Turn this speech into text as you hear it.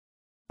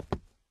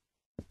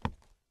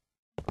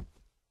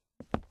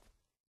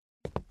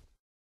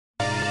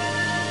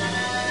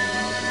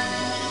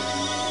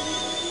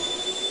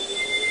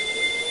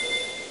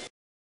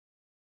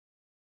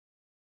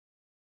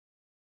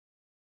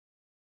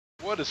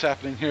What is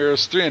happening,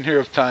 heroes? 3 and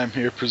Hero of Time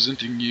here,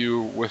 presenting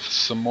you with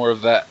some more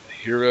of that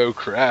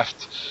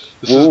HeroCraft.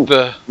 This is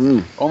the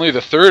only the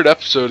 3rd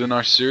episode in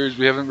our series.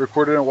 We haven't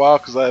recorded in a while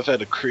because I've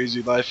had a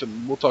crazy life,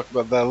 and we'll talk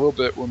about that a little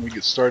bit when we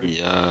get started.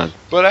 Yeah.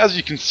 But as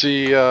you can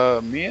see,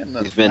 me and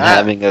we've been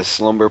having a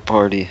slumber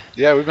party.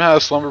 Yeah, we've been having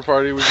a slumber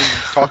party. We've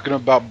been talking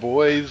about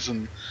boys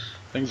and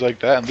things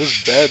like that. And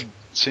this bed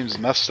seems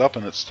messed up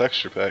in its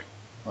texture pack.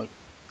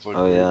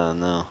 Oh weird. Yeah, I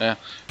know. Yeah,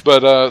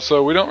 but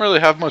so we don't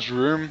really have much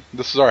room.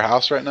 This is our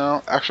house right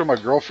now. Actually, my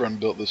girlfriend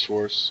built this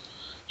for us.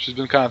 She's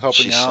been kind of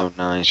helping She's out. So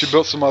nice. She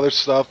built some other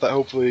stuff that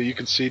hopefully you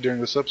can see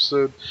during this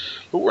episode.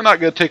 But we're not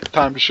going to take the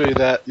time to show you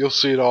that. You'll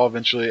see it all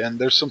eventually. And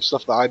there's some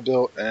stuff that I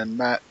built and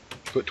Matt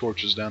put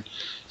torches down.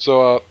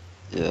 So,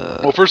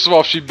 yeah. Well, first of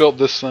all, she built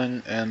this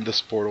thing and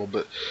this portal.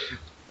 But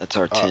that's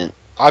our tent.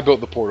 I built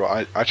the portal.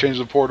 I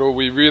changed the portal.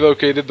 We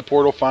relocated the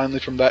portal finally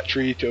from that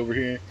tree to over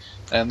here.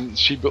 And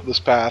she built this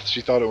path.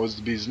 She thought it was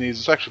the bee's knees.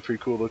 It's actually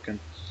pretty cool looking.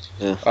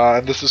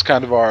 Yeah. This is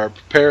kind of our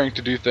preparing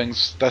to do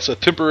things. That's a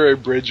temporary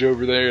bridge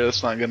over there.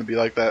 That's not going to be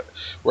like that.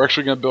 We're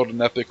actually going to build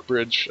an epic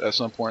bridge at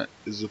some point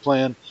is the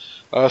plan.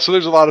 So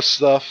there's a lot of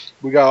stuff.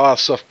 We got a lot of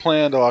stuff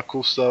planned, a lot of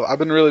cool stuff. I've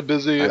been really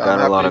busy. I got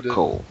a lot of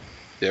coal.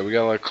 Yeah, we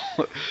got a lot of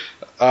coal.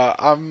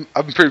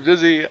 I've been pretty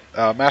busy.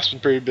 Matt's been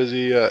pretty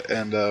busy,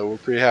 and we're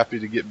pretty happy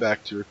to get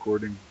back to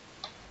recording.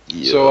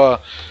 Yeah. So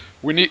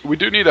we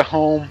do need a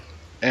home,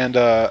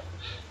 and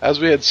as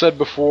we had said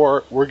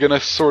before, we're gonna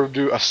sort of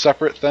do a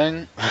separate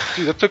thing.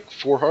 Dude, that took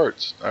 4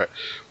 hearts. All right,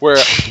 where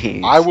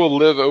Jeez. I will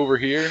live over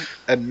here,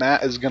 and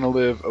Matt is gonna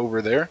live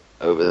over there.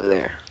 Over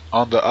there.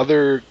 On the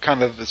other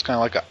kind of, it's kind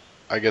of like a,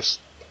 I guess,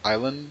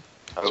 island.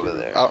 Over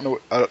there. I don't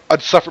know, a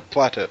separate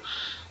plateau.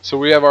 So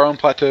we have our own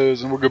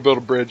plateaus, and we're gonna build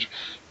a bridge.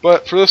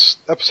 But for this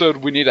episode,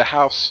 we need a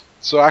house.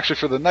 So actually,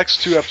 for the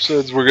next 2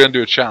 episodes, we're gonna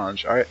do a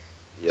challenge. All right.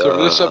 Yeah. So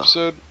for this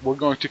episode, we're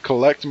going to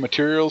collect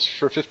materials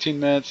for 15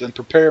 minutes and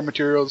prepare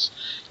materials,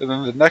 and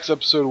then the next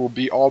episode will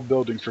be all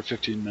building for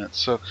 15 minutes.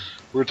 So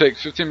we're going to take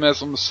 15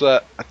 minutes. I'm going to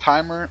set a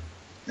timer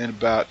in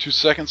about 2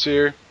 seconds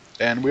here,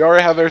 and we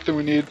already have everything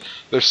we need.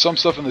 There's some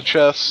stuff in the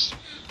chest.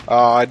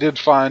 I did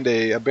find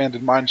a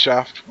abandoned mine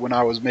shaft when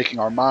I was making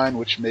our mine,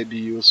 which maybe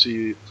you will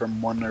see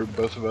from one or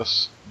both of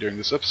us during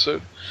this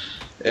episode.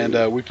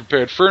 And we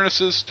prepared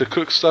furnaces to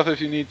cook stuff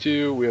if you need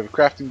to. We have a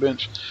crafting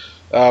bench.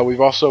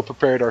 We've also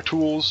prepared our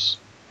tools.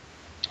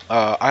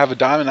 I have a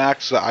diamond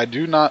axe that I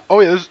do not... Oh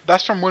yeah,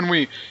 that's from when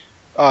we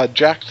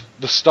jacked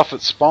the stuff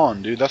at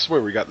spawn, dude. That's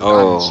where we got the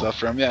diamond stuff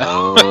from, yeah.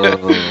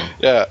 Oh.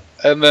 Yeah,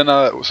 and then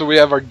so we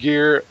have our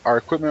gear, our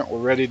equipment, we're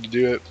ready to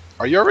do it.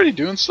 Are you already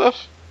doing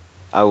stuff?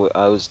 I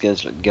was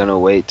gonna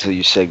wait till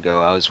you said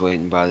go. I was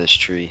waiting by this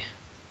tree.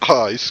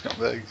 Oh, you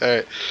scumbag.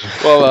 Alright.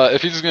 Well,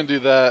 if he's going to do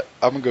that,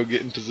 I'm going to go get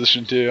in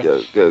position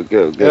too. Go.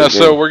 Yeah,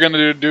 so we're going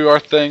to do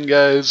our thing,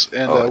 guys,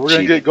 and we're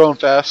going to get going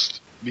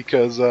fast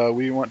because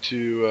we want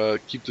to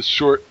keep this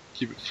short,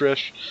 keep it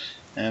fresh,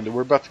 and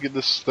we're about to get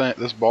this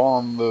ball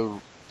on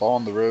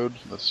the road.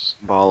 This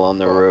ball on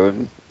the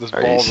road. This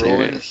Are ball you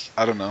rolling. serious?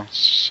 I don't know.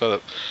 Shut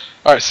up.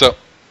 Alright, so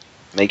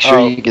make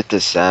sure you get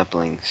the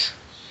saplings.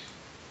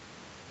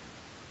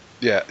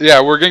 Yeah,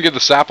 we're going to get the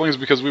saplings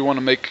because we want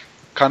to make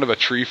kind of a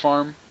tree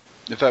farm,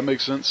 if that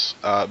makes sense,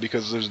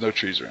 because there's no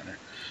trees around here.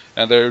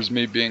 And there's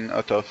me being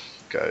a tough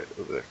guy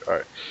over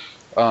there.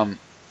 Alright,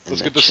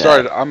 let's get this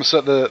started. I'm going to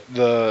set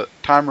the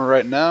timer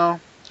right now,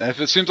 and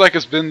if it seems like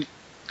it's been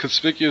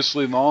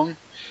conspicuously long,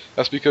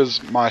 that's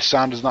because my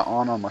sound is not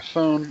on my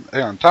phone.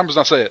 Hang on, timer's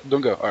not set yet.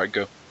 Don't go. Alright,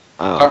 go.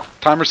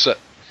 Timer set.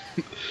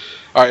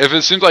 Alright, if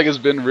it seems like it's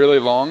been really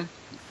long,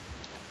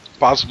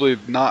 possibly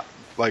not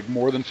like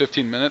more than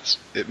 15 minutes,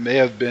 it may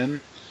have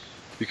been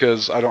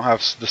because I don't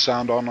have the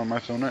sound on my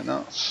phone right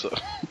now, so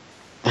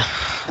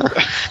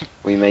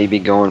we may be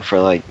going for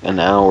like an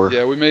hour.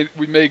 Yeah, we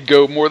may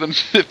go more than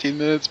 15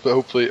 minutes, but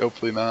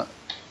hopefully not.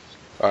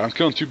 Alright, I'm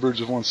killing 2 birds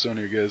with 1 stone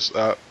here, guys.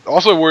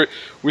 Also,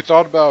 we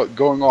thought about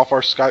going off our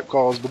Skype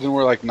calls, but then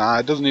we're like, nah,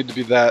 it doesn't need to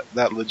be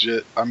that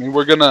legit. I mean,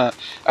 we're gonna,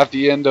 at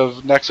the end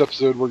of next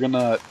episode, we're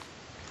gonna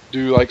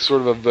do like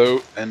sort of a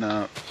vote,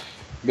 and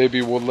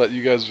maybe we'll let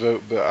you guys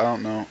vote, but I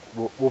don't know.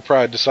 We'll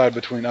probably decide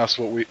between us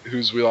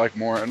whose we like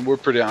more, and we're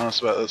pretty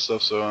honest about that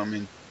stuff. So I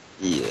mean,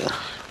 yeah,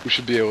 we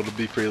should be able to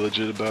be pretty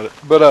legit about it.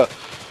 But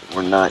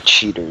we're not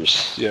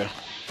cheaters. Yeah,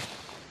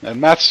 and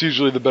Matt's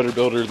usually the better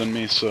builder than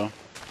me, so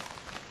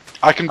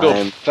I can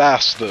build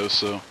fast though.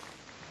 So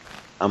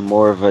I'm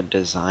more of a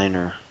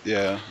designer.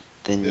 Yeah.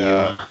 Than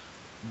you.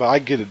 But I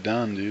get it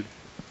done, dude.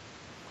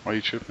 Why are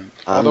you tripping?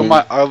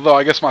 Although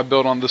I guess my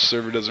build on this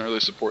server doesn't really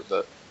support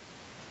that.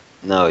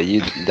 No, you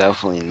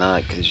definitely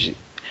not, because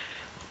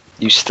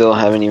you still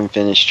haven't even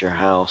finished your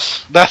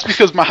house. That's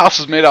because my house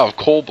is made out of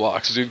coal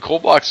blocks, dude. Coal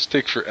blocks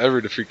take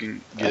forever to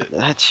freaking get.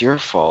 That's your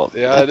fault.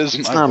 Yeah, it is.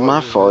 It's not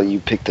my fault you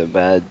picked a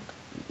bad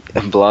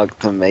block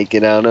to make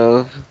it out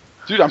of.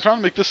 Dude, I'm trying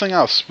to make this thing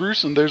out of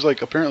spruce, and there's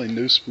like apparently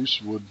no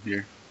spruce wood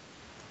here.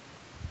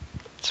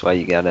 That's why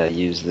you gotta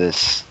use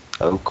this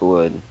oak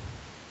wood.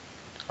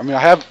 I mean, I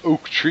have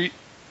oak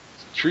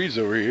trees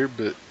over here,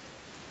 but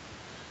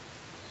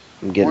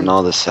I'm getting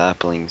all the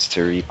saplings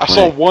to replant. I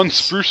saw one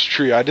spruce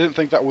tree. I didn't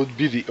think that would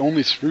be the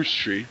only spruce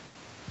tree.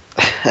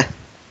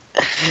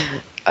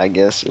 I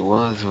guess it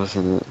was,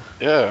 wasn't it?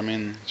 Yeah, I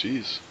mean,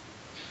 jeez.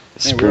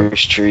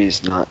 Spruce trees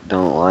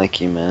don't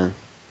like you, man.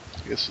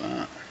 I guess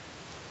not.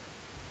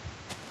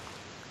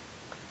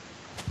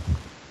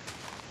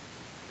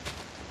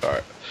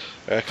 Alright.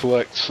 I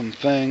collect some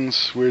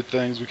things, weird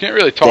things. We can't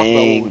really talk about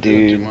what we're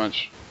doing too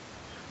much.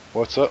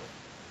 What's up?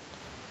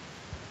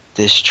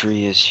 This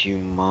tree is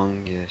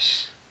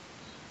humongous.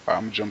 Alright,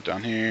 I'm gonna jump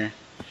down here.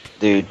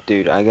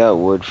 Dude, I got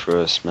wood for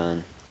us,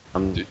 man.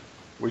 Dude,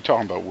 what are you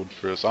talking about wood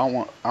for us? I don't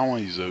want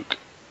to use oak.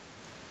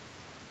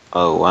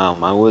 Oh wow,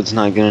 my wood's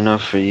not good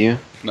enough for you?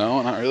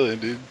 No, not really,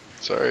 dude.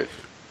 It's alright.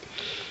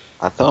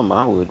 I thought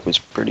my wood was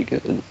pretty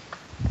good.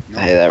 No.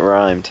 Hey, that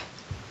rhymed.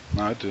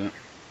 No, I didn't.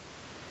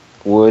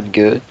 Wood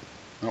good?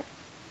 Nope.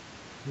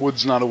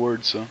 Wood's not a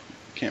word, so it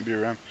can't be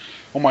around.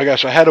 Oh my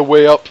gosh, I had a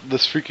way up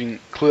this freaking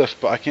cliff,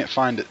 but I can't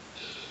find it.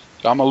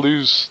 I'm gonna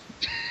lose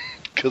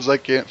because I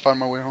can't find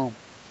my way home.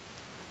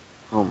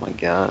 Oh my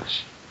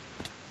gosh.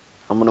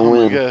 I'm gonna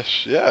win. Oh my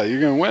gosh, yeah,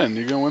 you're gonna win.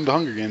 You're gonna win the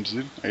Hunger Games,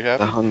 dude. Are you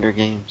happy? The Hunger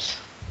Games.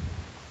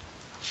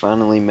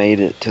 Finally made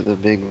it to the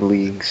big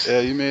leagues.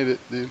 Yeah, you made it,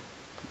 dude.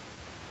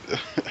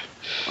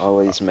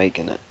 Always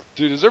making it.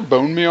 Dude, is there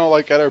bone meal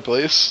like at our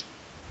place?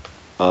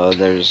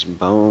 There's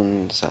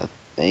bones, I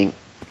think,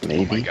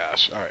 maybe. Oh my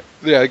gosh, alright.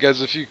 Yeah,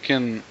 guys, if you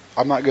can,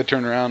 I'm not gonna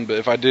turn around, but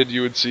if I did,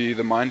 you would see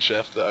the mine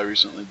shaft that I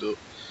recently built.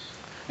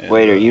 And,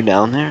 wait, are you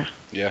down there?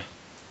 Yeah.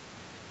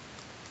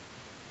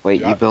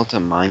 Wait, you built a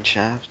mine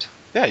shaft?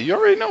 Yeah, you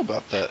already know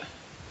about that.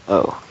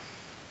 Oh.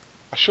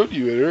 I showed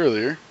you it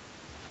earlier.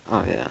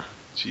 Oh, yeah.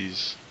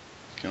 Jeez.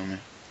 Kill me.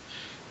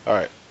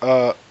 Alright,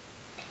 I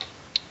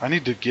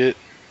need to get...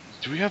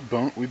 Do we have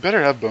bone... We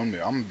better have bone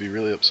meal. I'm gonna be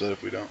really upset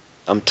if we don't.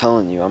 I'm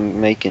telling you, I'm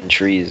making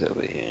trees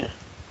over here.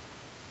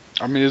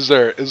 I mean, is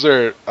there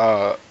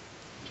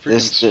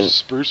freaking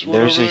spruce wood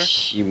there's over a there?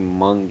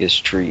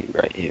 humongous tree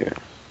right here.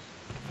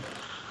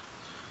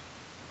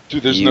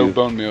 Dude, there's no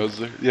bone meal, is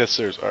there? Yes,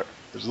 there's. Alright,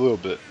 there's a little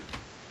bit.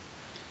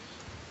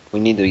 We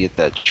need to get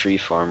that tree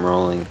farm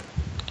rolling.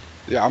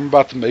 Yeah, I'm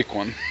about to make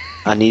one.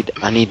 I need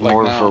Like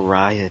more now.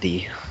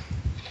 variety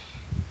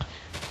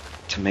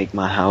to make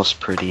my house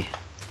pretty.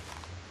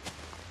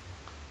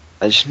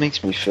 It just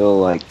makes me feel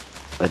like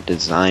a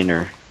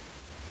designer.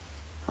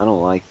 I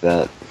don't like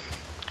that.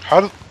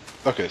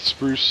 Okay,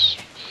 spruce.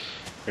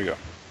 There you go.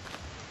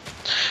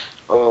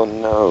 Oh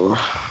no.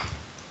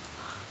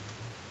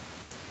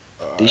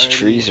 These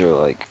trees are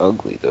like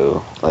ugly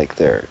though. Like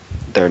they're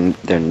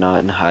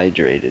not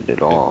hydrated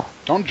at all.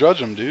 Don't judge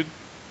them, dude.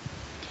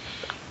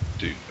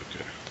 Dude,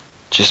 okay.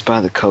 Just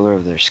by the color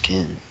of their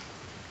skin.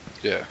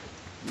 Yeah.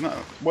 No.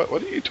 What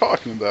are you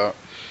talking about?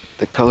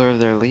 The color of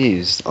their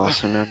leaves,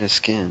 also known as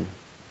skin.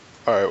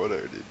 Alright,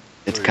 whatever, dude.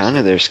 It's kind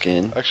of their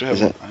skin. Actually,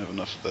 I have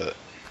enough of that.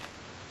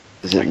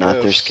 Is it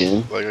not their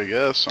skin? Like, I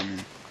guess. I mean,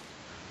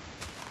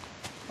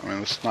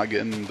 let's not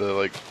get into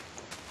like,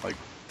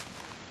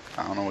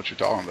 I don't know what you're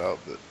talking about,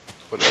 but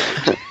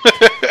whatever.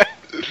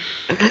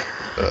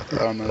 I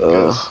don't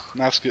know, guys.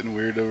 Matt's getting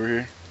weird over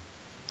here.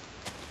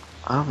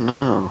 I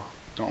don't know.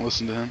 Don't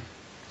listen to him.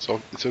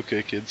 It's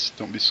okay, kids.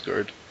 Don't be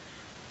scared.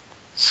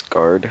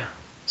 Scarred?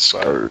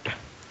 Scarred.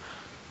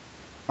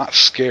 Not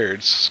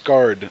scared.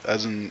 Scarred,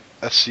 as in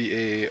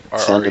S-C-A-R-R-E-D.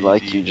 Sounded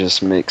like you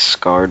just mixed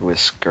scarred with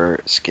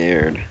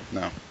scared.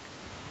 No.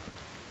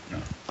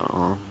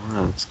 Oh,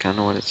 that's kind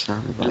of what it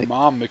sounded like. Your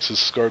mom mixes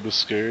scarred with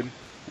scared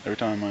every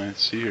time I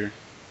see her.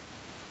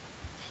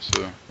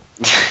 So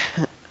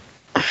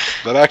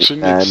that actually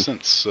makes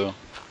sense. So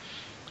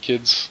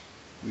kids,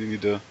 you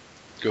need to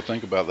go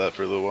think about that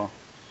for a little while.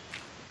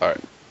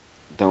 Alright.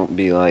 Don't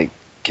be like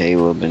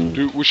Caleb and...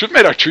 Dude, we should have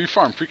made our tree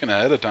farm freaking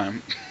ahead of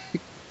time.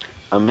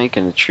 I'm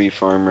making a tree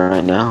farm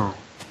right now.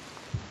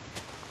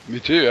 Me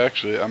too,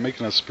 actually. I'm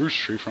making a spruce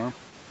tree farm.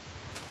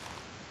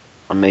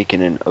 I'm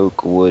making an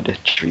oak wood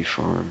tree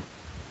farm.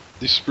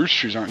 These spruce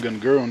trees aren't going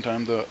to grow in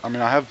time, though. I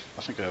mean, I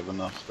think I have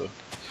enough, though.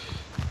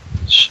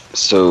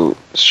 So,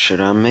 should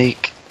I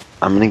make...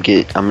 I'm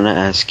gonna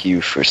ask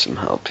you for some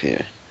help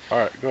here.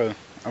 Alright, go ahead.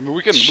 I mean,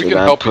 we can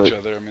help each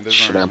other. I mean, there's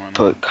should no I reason why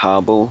put not.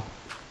 cobble?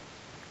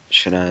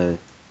 Should I...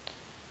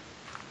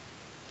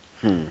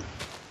 I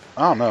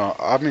don't know.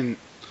 I mean,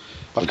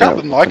 I've kind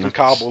of been liking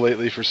cobble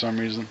lately for some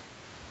reason.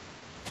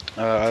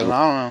 I don't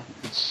know.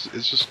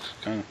 It's just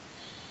kind of...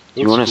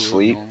 You want to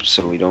sleep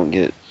so we don't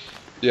get...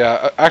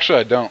 Yeah, actually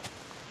I don't,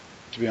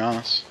 to be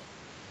honest.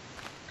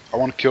 I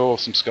want to kill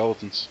some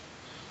skeletons.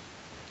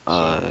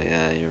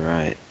 Yeah, you're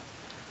right.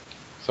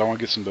 So I want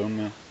to get some bone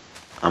meal.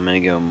 I'm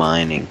gonna go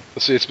mining.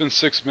 Let's see, it's been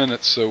 6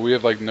 minutes, so we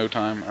have like no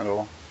time at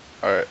all.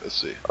 Alright, let's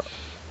see.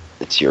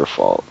 It's your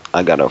fault.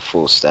 I got a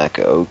full stack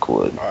of oak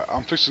wood. Alright,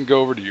 I'm fixing to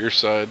go over to your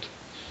side.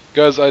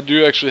 Guys, I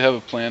do actually have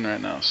a plan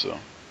right now, so...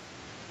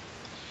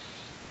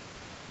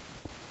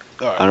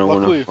 Alright, I don't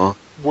luckily, want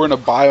to... we're in a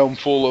biome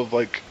full of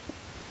like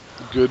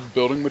good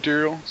building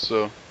material,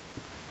 so...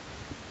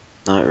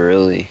 Not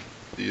really.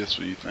 That's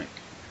what you think.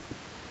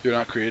 You're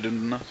not creative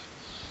enough?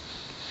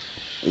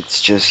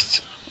 It's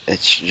just,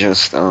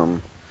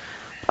 I'm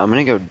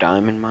gonna go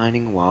diamond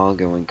mining while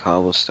going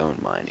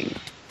cobblestone mining.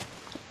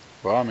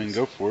 Well, I mean,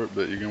 go for it,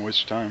 but you're gonna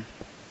waste your time.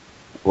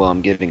 Well,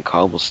 I'm getting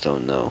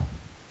cobblestone though.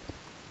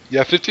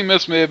 Yeah, 15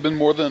 minutes may have been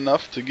more than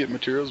enough to get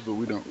materials, but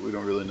we don't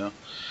really know.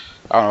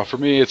 I don't know. For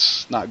me,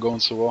 it's not going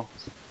so well,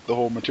 the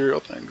whole material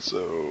thing.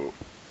 So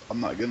I'm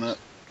not gonna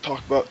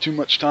talk about too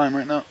much time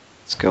right now.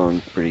 It's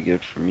going pretty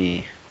good for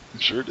me. I'm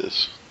sure it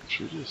is. I'm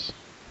sure it is.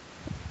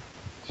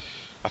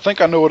 I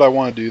think I know what I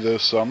want to do though,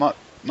 so I'm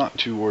not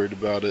too worried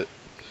about it.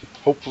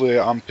 Hopefully,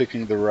 I'm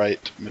picking the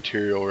right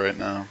material right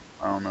now.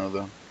 I don't know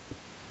though.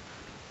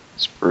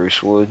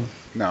 Spruce wood?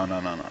 No. No,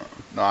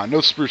 I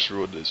know spruce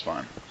wood is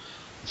fine.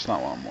 It's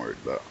not what I'm worried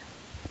about.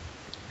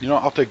 You know,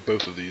 I'll take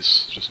both of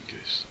these just in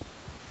case.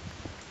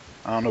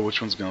 I don't know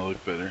which one's gonna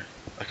look better.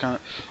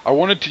 I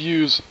wanted to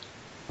use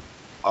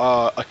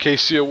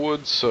acacia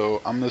wood,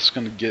 so I'm just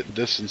gonna get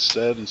this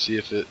instead and see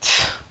if it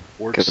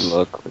works. Good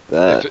luck with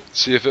that.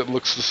 See if it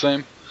looks the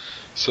same.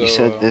 So you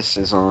said this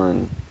is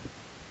on.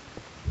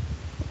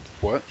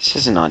 What? This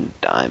isn't on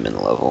diamond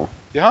level.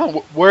 Yeah,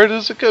 where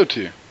does it go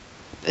to?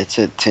 It's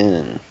at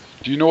 10.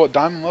 Do you know what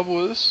diamond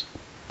level is?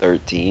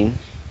 13.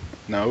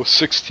 No,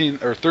 16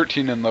 or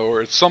 13 and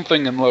lower. It's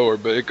something and lower,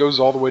 but it goes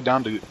all the way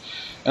down to.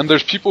 And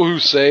there's people who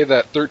say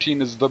that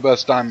 13 is the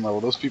best diamond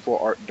level. Those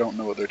people don't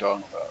know what they're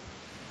talking about.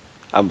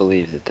 I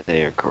believe that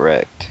they are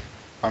correct.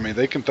 I mean,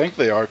 they can think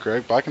they are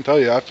correct, but I can tell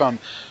you, I found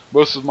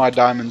most of my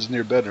diamonds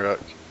near bedrock.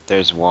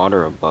 There's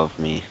water above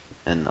me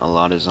and a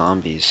lot of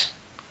zombies.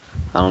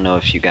 I don't know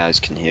if you guys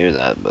can hear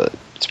that, but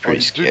it's pretty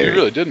scary. Dude, you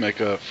really did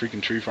make a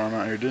freaking tree farm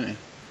out here, didn't you?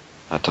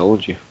 I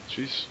told you.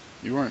 Jeez,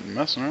 you weren't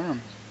messing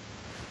around.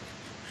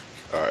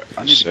 Alright,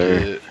 I need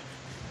to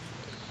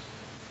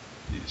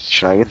get...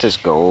 Should I get this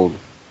gold?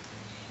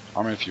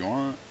 I mean, if you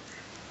want.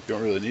 You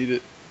don't really need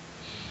it.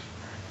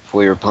 If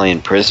we were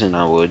playing prison,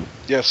 I would.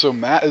 Yeah, so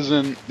Matt is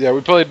in... Yeah,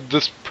 we played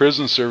this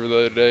prison server the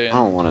other day. And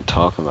I don't want to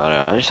talk about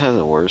it. I just have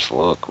the worst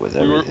luck with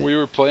everything. We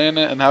were playing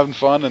it and having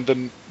fun, and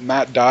then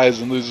Matt dies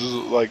and loses,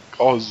 like,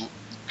 all his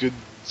good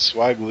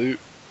swag loot.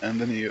 And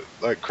then he,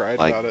 like, cried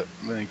about it,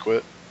 and then he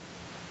quit.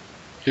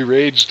 He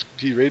rage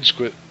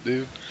quit,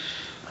 dude.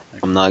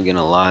 Like, I'm not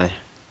gonna lie.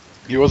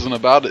 He wasn't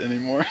about it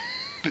anymore.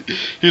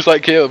 He's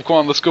like, Caleb, come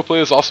on, let's go play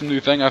this awesome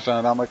new thing I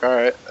found. I'm like,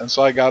 alright. And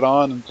so I got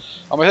on, and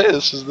I'm like, hey,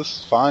 this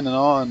is fine and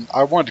all. And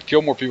I wanted to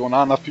kill more people.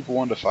 Not enough people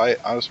wanted to fight.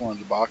 I just wanted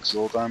to box the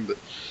whole time, but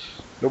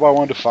nobody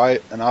wanted to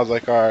fight. And I was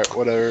like, alright,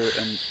 whatever.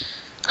 And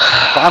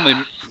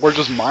finally, we're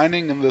just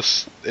mining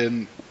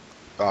in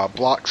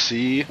Block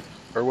C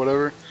or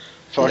whatever.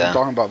 I feel like I'm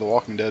talking about The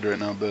Walking Dead right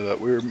now, but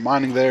we were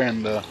mining there,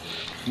 and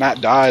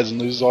Matt dies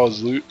and loses all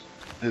his loot,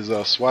 his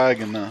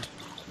swag, and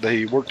that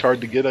he worked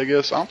hard to get, I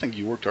guess. I don't think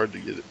you worked hard to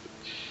get it.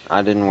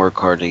 I didn't work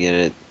hard to get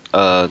it.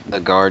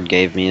 The guard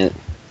gave me it.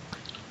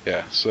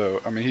 Yeah,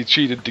 so, I mean, he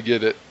cheated to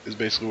get it, is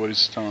basically what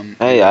he's telling.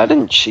 Hey, I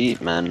didn't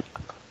cheat, man.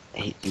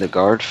 The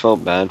guard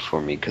felt bad for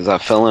me, because I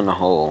fell in a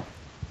hole.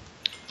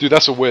 Dude,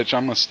 that's a witch.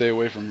 I'm gonna stay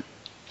away from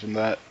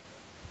that.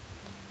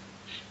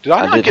 Did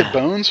I not get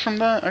bones from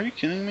that? Are you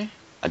kidding me?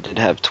 I did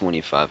have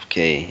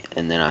 25k,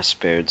 and then I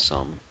spared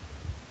some.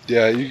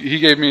 Yeah, he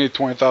gave me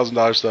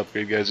 $20,000 to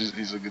upgrade, guys.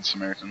 He's a good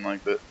Samaritan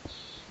like that.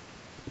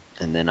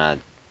 And then I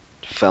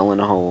fell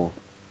in a hole.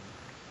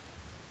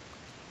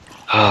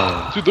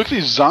 Dude, look at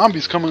these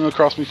zombies coming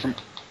across me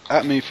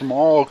at me from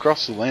all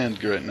across the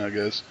land right now,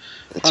 guys.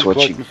 That's what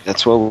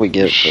we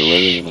get for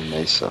living in a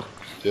mesa.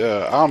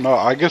 Yeah, I don't know.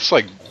 I guess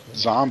like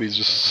zombies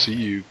just see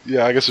you.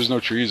 Yeah, I guess there's no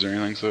trees or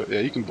anything, so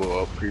yeah, you can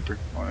blow up creeper.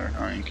 Whatever.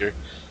 I don't care.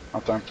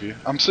 Not time for you.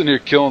 I'm sitting here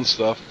killing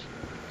stuff,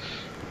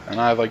 and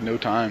I have like no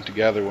time to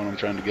gather what I'm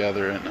trying to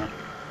gather right now.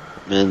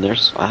 Man,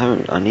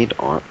 I need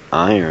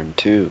iron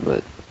too,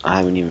 but I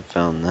haven't even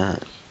found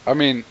that. I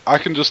mean, I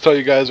can just tell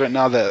you guys right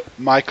now that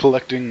my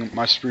collecting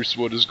my spruce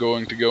wood is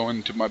going to go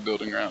into my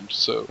building ground,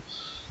 so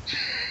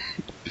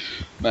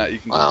Matt, you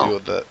can just deal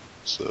with that.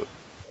 So,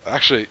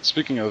 actually,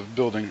 speaking of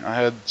building, I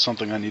had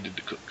something I needed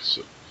to cook,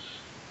 so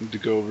I need to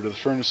go over to the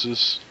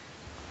furnaces.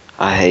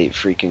 I hate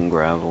freaking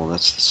gravel.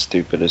 That's the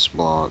stupidest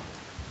block.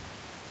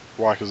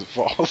 Why? Because it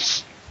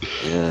falls?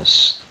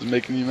 Yes. Is it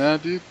making you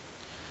mad, dude?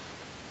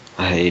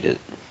 I hate it.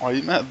 Why are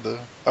you mad, though?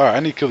 Alright, I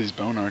need to kill these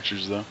bone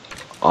archers, though.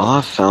 All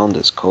I found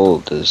is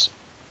coal. Is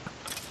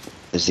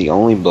the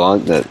only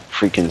block that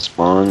freaking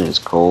spawn is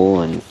coal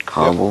and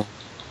cobble?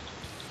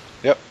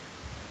 Yep.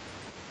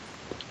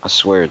 I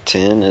swear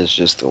 10 is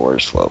just the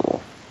worst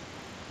level.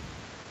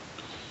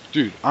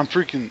 Dude, I'm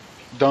freaking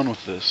done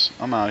with this.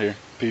 I'm out here.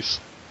 Peace.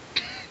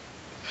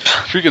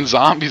 Freaking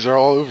zombies are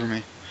all over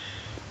me.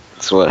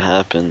 That's what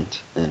happened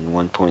in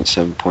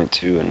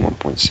 1.7.2 and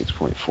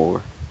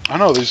 1.6.4. I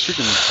know, there's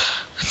freaking...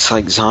 It's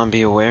like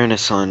zombie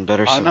awareness on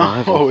Better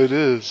Survival. I know, it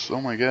is. Oh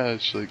my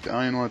gosh, like, I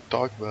don't even want to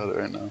talk about it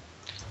right now.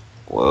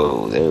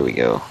 Whoa, there we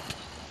go.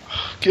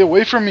 Get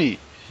away from me!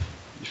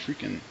 You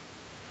freaking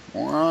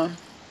moron.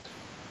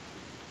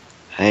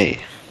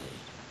 Hey.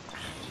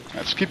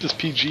 Let's keep this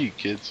PG,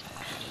 kids.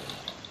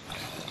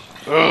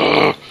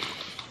 Ugh.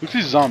 Look at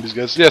these zombies,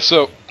 guys. Yeah,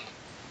 so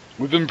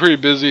We've been pretty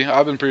busy.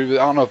 I've been pretty busy.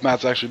 I don't know if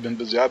Matt's actually been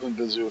busy. I've been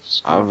busy with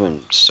school. I've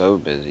been so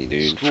busy,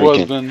 dude. School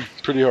has been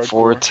pretty hardcore.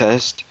 4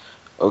 test.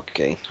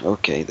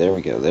 Okay, there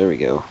we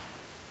go.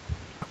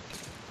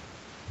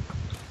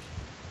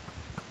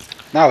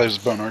 Now there's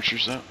bone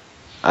archers out.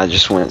 I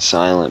just went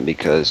silent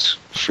because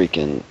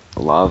freaking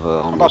lava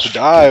almost I'm about to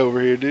die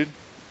over here, dude.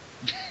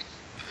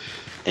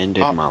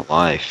 ended my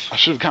life. I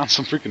should have gotten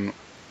some freaking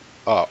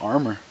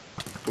armor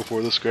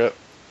before this scrap.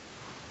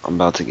 I'm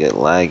about to get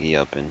laggy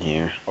up in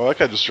here. Oh, that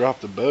guy just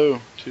dropped the bow,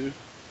 too.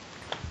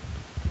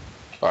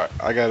 Alright,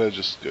 I gotta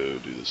just go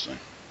do this thing.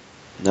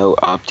 No,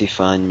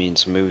 Optifine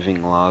means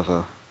moving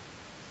lava.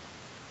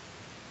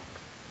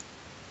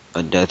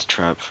 A death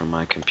trap for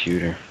my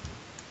computer.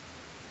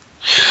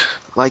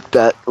 Like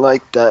that. I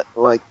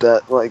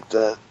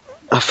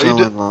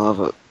fell in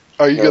lava.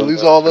 Are you gonna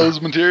lose all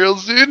those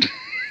materials, dude?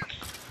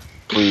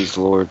 Please,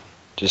 Lord,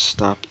 just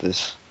stop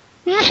this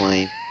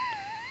plane.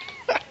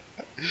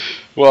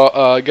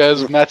 Well,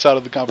 guys, Matt's out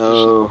of the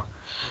competition.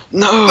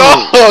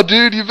 No,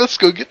 dude, you best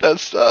go get that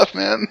stuff,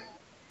 man.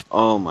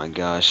 Oh my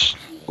gosh.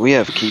 We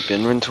have keep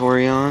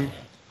inventory on?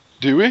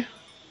 Do we?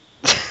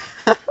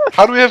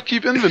 How do we have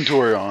keep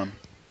inventory on?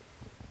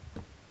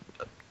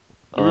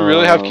 Do we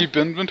really have keep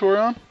inventory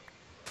on?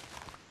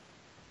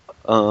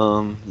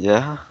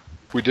 Yeah.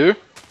 We do?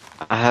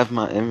 I have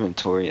my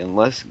inventory.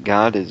 Unless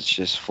God is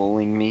just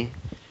fooling me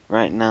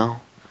right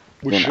now,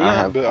 then I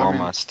have all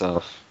my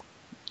stuff.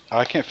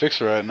 I can't fix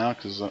it right now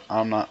because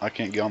I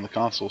can't get on the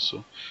console.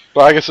 So,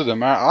 but I guess it doesn't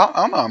matter.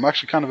 I don't know. I'm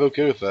actually kind of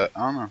okay with that. I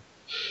don't know.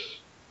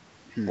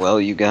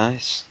 Well, you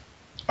guys.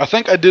 I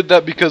think I did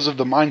that because of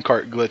the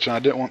minecart glitch, and I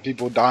didn't want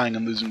people dying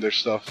and losing their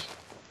stuff.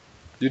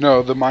 You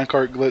know the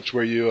minecart glitch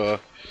where you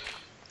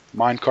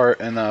minecart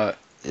and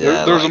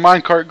yeah, there's a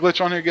minecart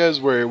glitch on here,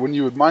 guys, where when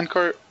you would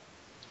minecart,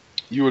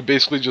 you would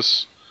basically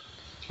just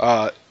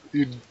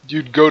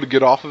you'd go to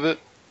get off of it,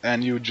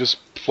 and you would just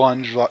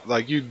plunge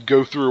like you'd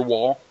go through a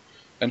wall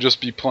and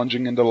just be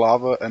plunging into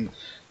lava. And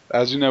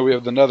as you know, we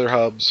have the Nether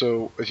hub,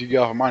 so if you get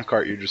off a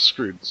minecart, you're just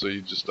screwed. So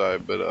you just die.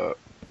 But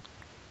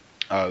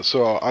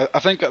so I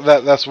think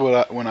that's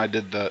what when I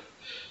did that.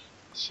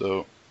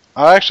 So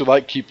I actually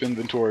like keep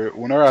inventory.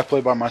 Whenever I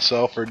play by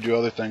myself or do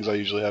other things, I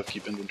usually have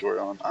keep inventory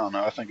on. I don't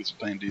know. I think it's a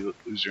pain to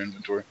lose your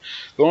inventory.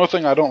 The only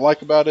thing I don't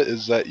like about it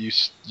is that you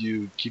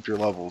keep your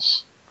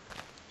levels.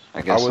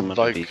 I guess I'm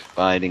gonna be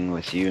fighting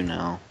with you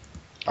now.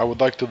 I would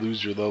like to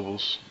lose your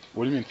levels.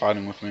 What do you mean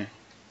fighting with me?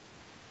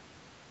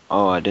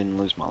 Oh, I didn't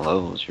lose my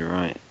levels. You're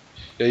right.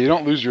 Yeah, you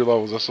don't lose your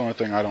levels. That's the only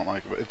thing I don't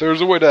like about it. If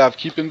there's a way to have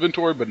keep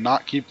inventory but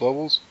not keep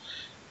levels,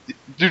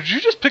 did you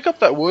just pick up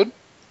that wood?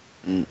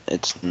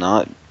 It's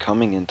not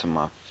coming into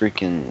my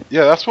freaking...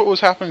 Yeah, that's what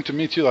was happening to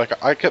me too.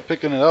 Like, I kept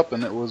picking it up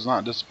and it was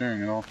not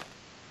disappearing at all.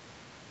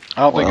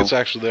 I don't think it's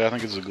actually there. I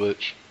think it's a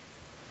glitch.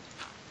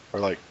 Or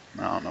like,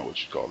 I don't know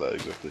what you call that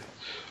exactly.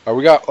 Alright,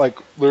 we got like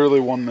literally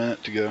 1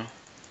 minute to go.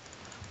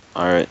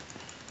 Alright.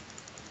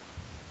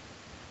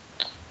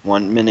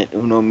 1 minute,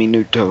 uno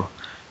minuto.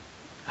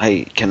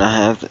 Hey, can I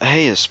have...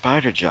 Hey, a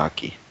spider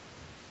jockey.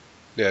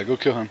 Yeah, go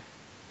kill him.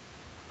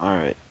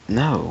 Alright,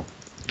 no.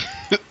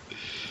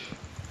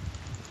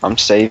 I'm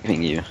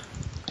saving you.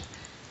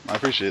 I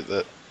appreciate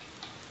that.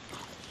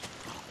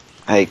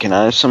 Hey, can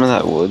I have some of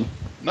that wood?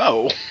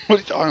 No, what are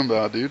you talking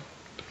about, dude?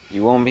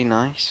 You won't be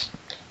nice?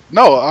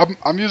 No,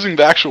 I'm using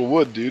the actual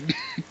wood, dude.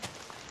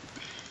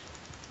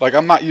 Like,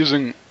 I'm not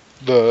using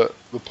the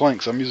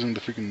planks. I'm using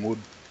the freaking wood.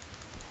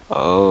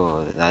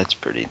 Oh, that's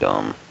pretty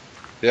dumb.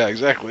 Yeah,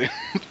 exactly.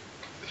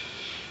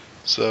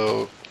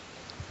 So,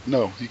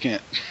 no, you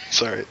can't.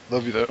 Sorry,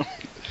 love you though.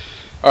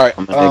 All right,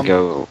 I'm gonna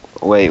go.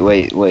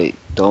 Wait!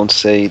 Don't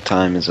say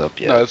time is up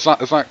yet. No, it's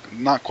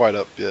not quite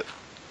up yet.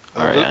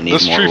 All right, I need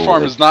this more tree wood.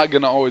 farm is not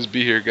gonna always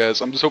be here,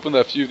 guys. I'm just hoping that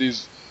a few of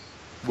these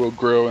will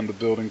grow in the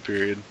building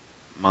period.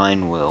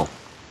 Mine will.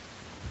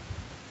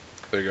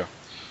 There you go.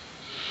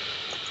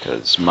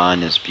 Because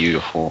mine is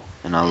beautiful,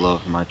 and I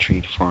love my tree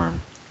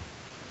farm.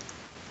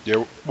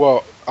 Yeah,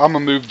 well, I'm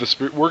gonna move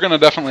the we're gonna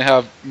definitely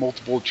have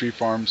multiple tree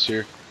farms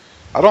here.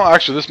 I don't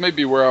actually. This may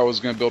be where I was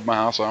gonna build my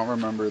house. I don't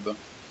remember though.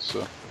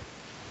 So,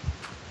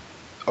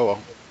 oh well.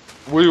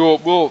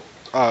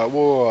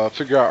 We'll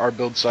figure out our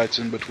build sites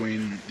in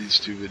between these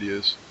two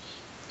videos.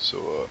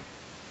 So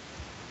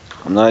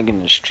I'm not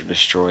gonna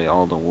destroy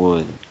all the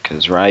wood,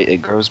 cause right,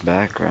 it grows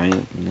back,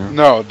 right? You know?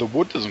 No, the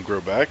wood doesn't grow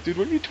back, dude.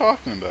 What are you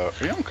talking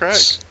about? Are you on crack?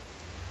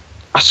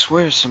 I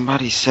swear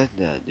somebody said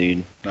that,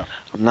 dude. No,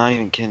 I'm not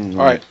even kidding.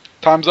 All right,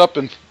 time's up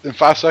in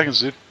 5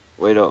 seconds, dude.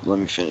 Wait up, let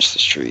me finish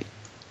this tree.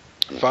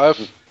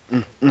 5,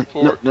 4, no, 3,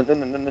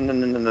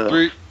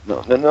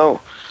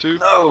 no, 2,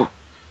 no.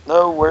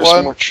 Where's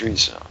 1. more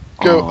trees?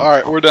 Go. All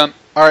right, we're done.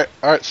 All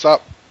right,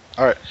 stop.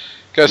 All right,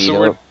 guys.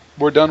 So Meet up.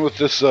 we're done with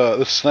this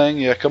this thing.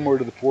 Yeah, come over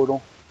to the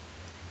portal.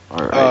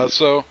 All right.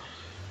 So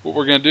what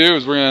we're gonna do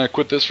is we're gonna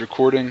quit this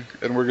recording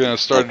and we're gonna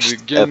start Next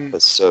it again.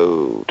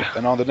 Episode.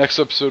 And on the next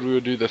episode, we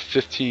would do the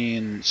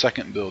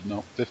 15-second build.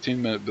 No,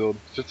 15-minute build.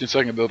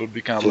 15-second build would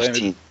be kind of lame.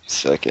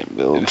 15-second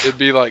build. It'd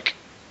be like,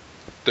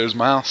 there's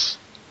my house.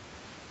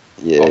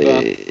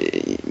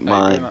 Yay.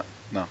 Mine.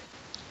 No.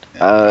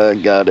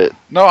 Got it.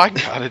 No, I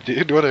got it,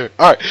 dude. Whatever.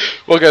 Alright.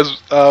 Well,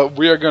 guys,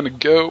 we are going to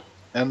go.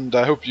 And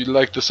I hope you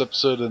liked this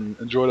episode and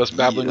enjoyed us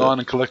babbling on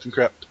and collecting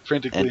crap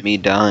frantically. And me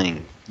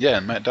dying. Yeah,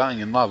 and Matt dying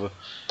in lava.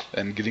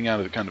 And getting out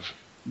of it, kind of.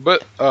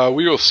 But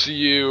we will see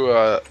you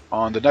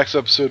on the next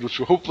episode, which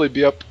will hopefully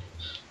be up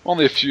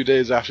only a few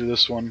days after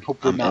this one.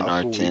 Hopefully not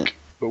a full week.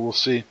 But we'll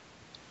see.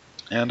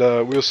 And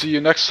we'll see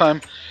you next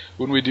time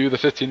when we do the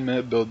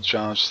 15-minute build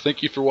challenge.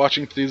 Thank you for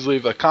watching. Please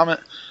leave a comment,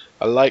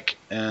 a like,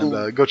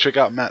 and go check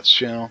out Matt's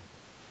channel.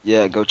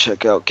 Yeah, go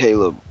check out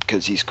Caleb,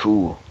 because he's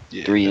cool.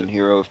 Yeah, 3 in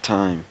Hero of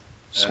Time.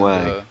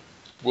 Swag. And,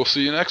 we'll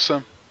see you next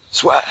time.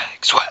 Swag,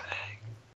 swag.